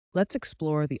Let's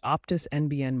explore the Optus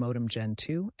NBN Modem Gen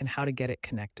 2 and how to get it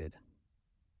connected.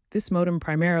 This modem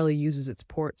primarily uses its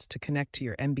ports to connect to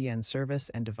your NBN service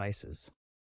and devices.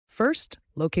 First,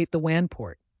 locate the WAN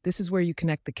port. This is where you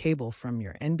connect the cable from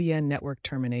your NBN network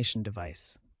termination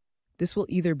device. This will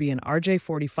either be an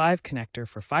RJ45 connector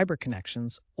for fiber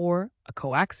connections or a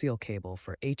coaxial cable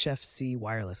for HFC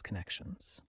wireless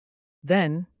connections.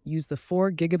 Then, use the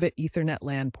 4 gigabit Ethernet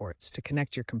LAN ports to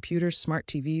connect your computers, smart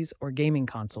TVs, or gaming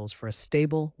consoles for a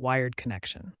stable, wired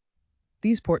connection.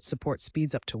 These ports support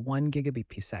speeds up to 1 gigabit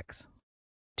per second.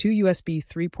 2 USB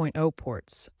 3.0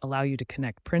 ports allow you to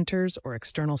connect printers or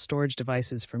external storage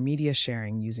devices for media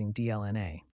sharing using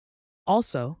DLNA.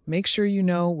 Also, make sure you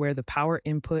know where the power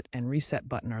input and reset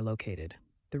button are located.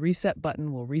 The reset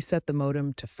button will reset the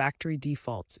modem to factory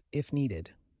defaults if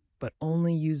needed, but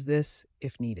only use this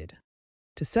if needed.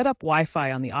 To set up Wi-Fi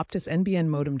on the Optus NBN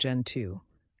Modem Gen 2,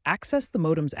 access the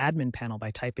modem's admin panel by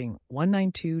typing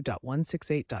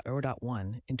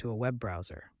 192.168.0.1 into a web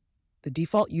browser. The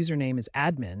default username is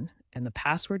admin, and the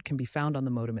password can be found on the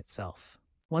modem itself.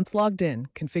 Once logged in,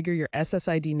 configure your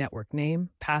SSID network name,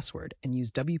 password, and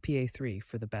use WPA3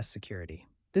 for the best security.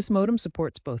 This modem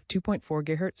supports both 2.4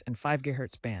 GHz and 5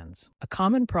 GHz bands. A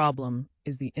common problem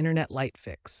is the internet light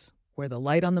fix, where the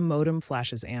light on the modem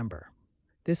flashes amber.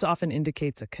 This often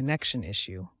indicates a connection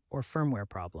issue or firmware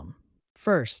problem.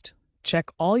 First, check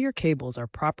all your cables are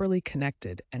properly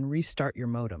connected and restart your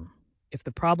modem. If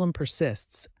the problem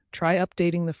persists, try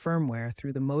updating the firmware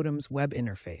through the modem's web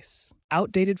interface.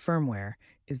 Outdated firmware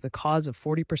is the cause of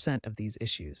 40% of these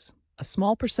issues. A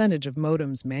small percentage of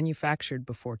modems manufactured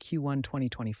before Q1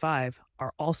 2025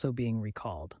 are also being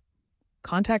recalled.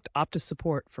 Contact Optus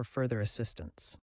support for further assistance.